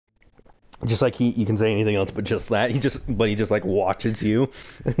Just like you can say anything else, but just that. But he just like watches you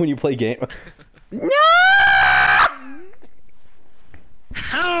when you play game. No!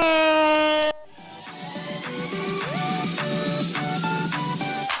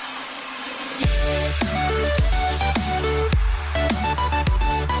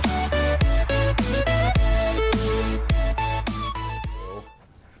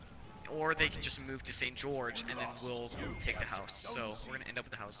 Or they can just move to St. George, and then we'll take the house. So we're gonna end up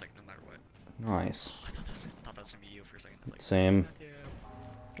with the house, like, no matter what. Nice. Oh, I thought that was gonna be you for a second. I was like, Same.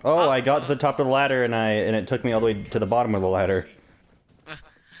 Oh, I got to the top of the ladder, and it took me all the way to the bottom of the ladder.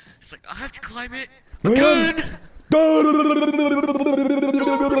 It's like, I have to climb it again!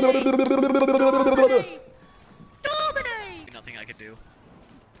 Nothing I could do.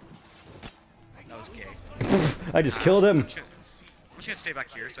 That was gay. I just killed him. I'm just gonna stay back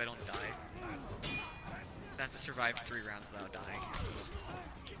here so I don't die. I have to survive 3 rounds without dying. So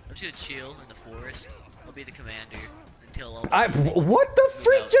I'm just gonna chill in the forest. I'll be the commander until all what the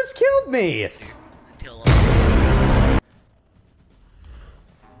freak just killed me? Until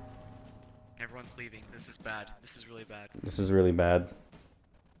everyone's leaving. This is bad. This is really bad. This is really bad.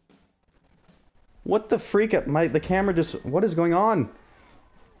 What the freak? The camera just. What is going on?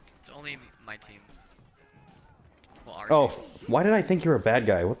 It's only my team. Well, our Oh, team. why did I think you were a bad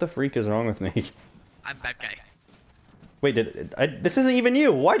guy? What the freak is wrong with me? I'm bad guy. Wait, this isn't even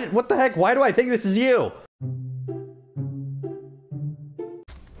you. What the heck? Why do I think this is you?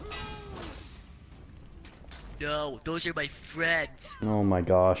 No, those are my friends. Oh my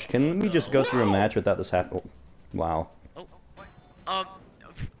gosh. Can we just go through a match without this happening? Wow. Oh,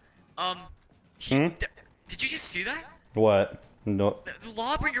 Hmm? Did you just see that? What? No. The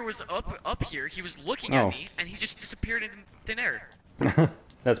Lawbringer was up here. He was looking at me, and he just disappeared in thin air.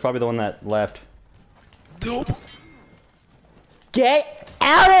 That's probably the one that left. Nope. Get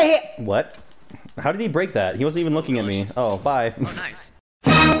out of here! What? How did he break that? He wasn't even looking at me. Oh, bye. Oh, nice.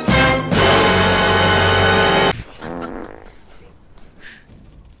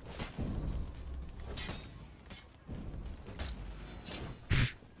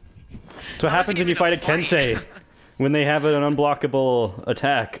 That's what happens when you fight a Kensei. When they have an unblockable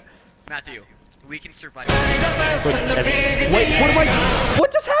attack. Matthew, we can survive. Wait,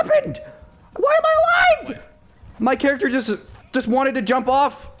 what just happened? Why am I alive? What? My character just wanted to jump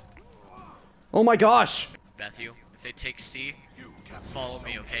off. Oh my gosh. Matthew, if they take C, follow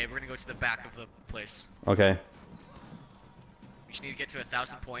me, okay? We're gonna go to the back of the place. Okay. We just need to get to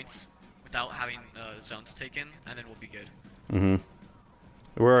 1,000 points without having zones taken, and then we'll be good. Mm-hmm.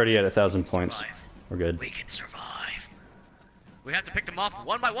 We're already at 1,000 points. Survive. We're good. We can survive. We have to pick them off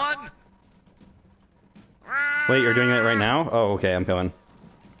one by one. Wait, you're doing it right now? Oh, okay, I'm coming.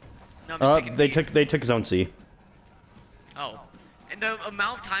 No, I'm just taking they took zone C. Oh, and the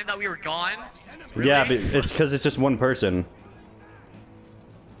amount of time that we were gone. Really? Yeah, but it's because it's just one person.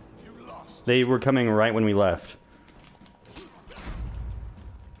 They were coming right when we left.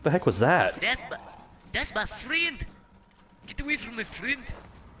 The heck was that? That's my friend. Get away from my friend.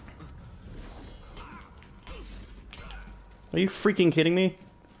 Are you freaking kidding me?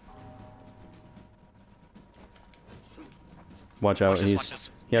 Watch out, Watch this.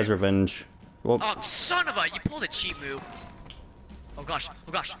 he has revenge. Well, Oh, son of a! You pulled a cheat move. Oh gosh!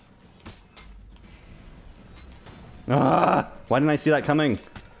 Oh gosh! why didn't I see that coming?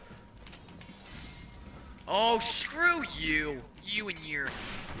 Oh, screw you! You and your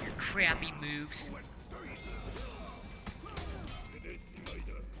crappy moves.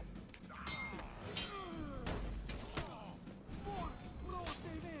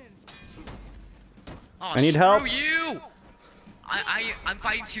 Oh, I need help. Screw you! I'm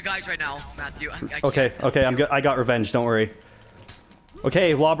fighting 2 guys right now, Matthew. I can't Okay, help I'm you. good. I got revenge. Don't worry.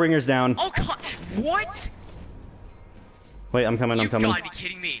 Okay, Lawbringer's down. Oh god! What? Wait, I'm coming. I'm You've coming. gotta be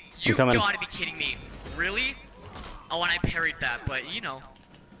kidding me! You've coming. gotta be kidding me! Really? Oh, and I parried that, but you know,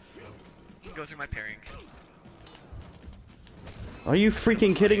 you can go through my parrying. Are you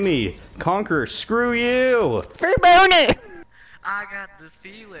freaking kidding me? Conquer, screw you! I got this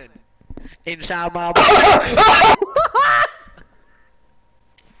feeling inside my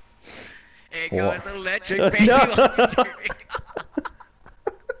It goes electric, baby. No. Oh my god.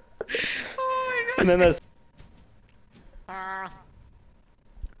 And then that's...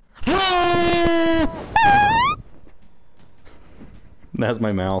 That's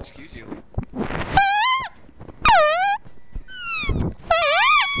my mouth. Excuse you.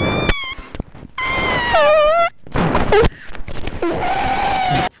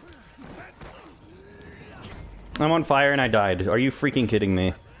 I'm on fire and I died. Are you freaking kidding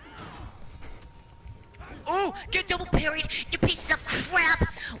me? Oh, get double parried, you pieces of crap!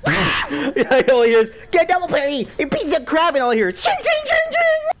 Wow! Yeah, all I hear is, get double parry! It beats the crab and all I hear is, ching, ching, ching,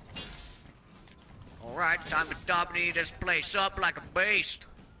 ching! Alright, time to dominate this place up like a beast.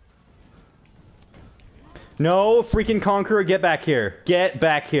 No, freaking Conqueror, get back here. Get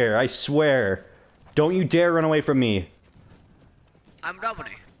back here, I swear. Don't you dare run away from me. I'm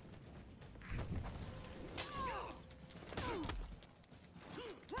Daubeny.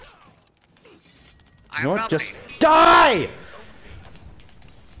 You know what? Just die!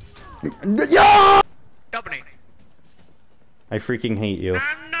 Yeah! Daubeny. I freaking hate you.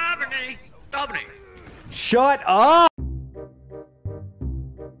 I'm Daubeny. Daubeny. Shut up!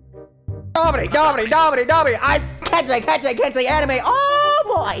 Daubeny! I can't say anime! Oh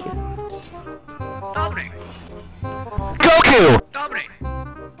boy! Daubeny. Goku! Daubeny.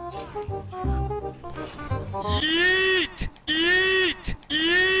 Eat! Eat!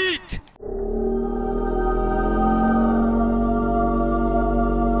 Eat!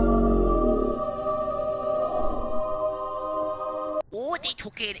 Oh, they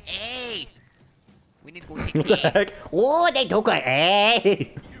took an A! We need to go take What an the A. heck? Oh, they took an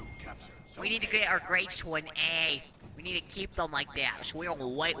A! We need to get our grades to an A. We need to keep them like that, so we don't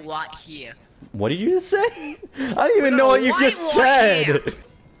white rot here. What did you just say? I don't even know what you just said!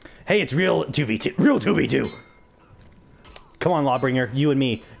 Hey, it's real 2v2. Real 2v2! Come on, Lawbringer. You and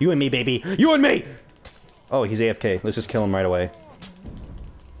me. You and me, baby. You and me! Oh, he's AFK. Let's just kill him right away.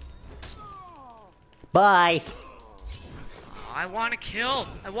 Bye! I wanna kill!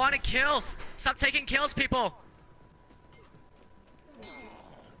 I wanna kill! Stop taking kills, people!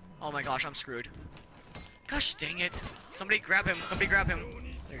 Oh my gosh, I'm screwed. Gosh dang it. Somebody grab him, somebody grab him.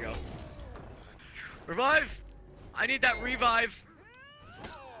 There you go. Revive! I need that revive!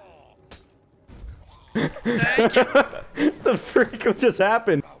 Thank you! The freak what just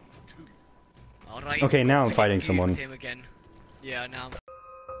happened? Alright. Okay, now I'm fighting someone. Him again. Yeah, now I'm